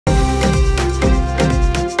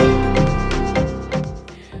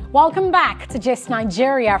Welcome back to Gist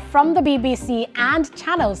Nigeria from the BBC and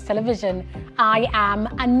Channels Television. I am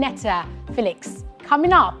Annetta Felix.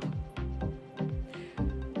 Coming up,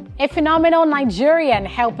 a phenomenal Nigerian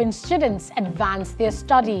helping students advance their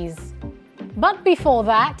studies. But before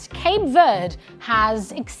that, Cape Verde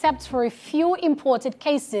has, except for a few imported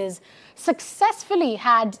cases, successfully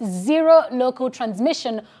had zero local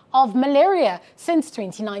transmission of malaria since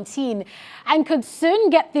 2019 and could soon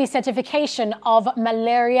get the certification of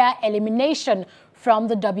Malaria Elimination from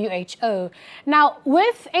the WHO. Now,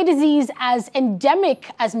 with a disease as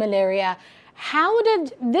endemic as malaria, how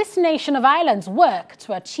did this nation of islands work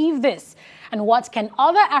to achieve this? And what can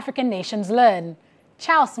other African nations learn?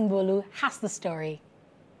 Charles Mbulu has the story.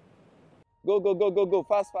 Go,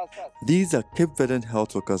 fast. These are Cape Verdean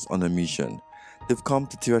health workers on a mission. They've come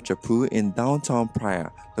to Tirachapu in downtown Praia,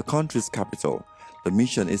 the country's capital. The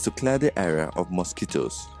mission is to clear the area of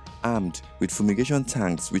mosquitoes, armed with fumigation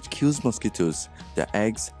tanks which kills mosquitoes, their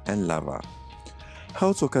eggs and larvae.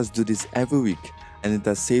 Health workers do this every week, and it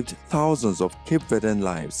has saved thousands of Cape Verdean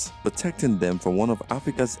lives, protecting them from one of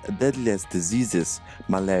Africa's deadliest diseases,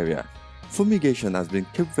 malaria. Fumigation has been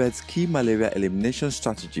Cape Verde's key malaria elimination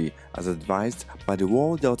strategy as advised by the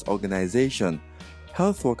World Health Organization.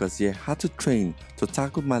 Health workers here had to train to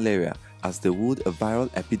tackle malaria as they would a viral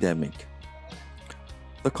epidemic.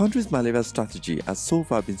 The country's malaria strategy has so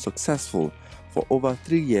far been successful. For over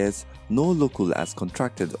 3 years, no local has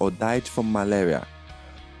contracted or died from malaria.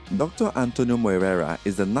 Dr. Antonio Moreira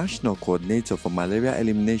is the National Coordinator for Malaria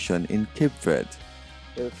Elimination in Cape Verde.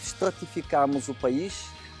 Stratificamos o país.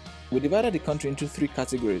 We divided the country into 3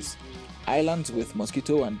 categories: islands with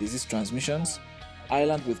mosquito and disease transmissions,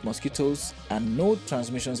 islands with mosquitoes and no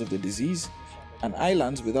transmissions of the disease, and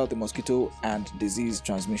islands without the mosquito and disease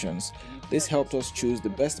transmissions. This helped us choose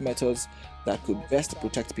the best methods that could best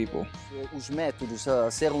protect people. Os métodos a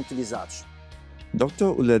serem utilizados.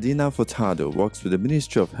 Dr. Uladina Furtado works with the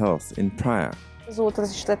Ministry of Health in Praia.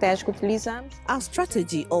 Our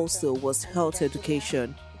strategy also was health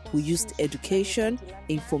education. We used education,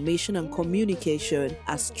 information and communication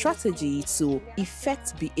as strategy to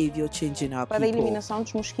effect behavior change in our people.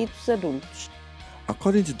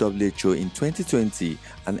 According to WHO, in 2020,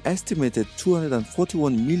 an estimated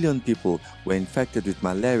 241 million people were infected with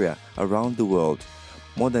malaria around the world.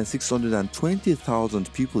 More than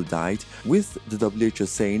 620,000 people died, with the WHO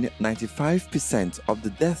saying 95% of the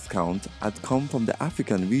death count had come from the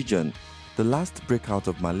African region. The last breakout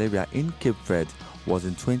of malaria in Cape Verde was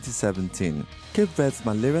in 2017. Cape Verde's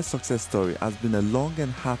malaria success story has been a long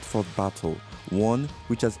and hard-fought battle, one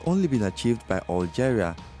which has only been achieved by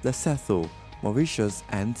Algeria, Lesotho, Mauritius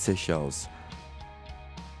and Seychelles.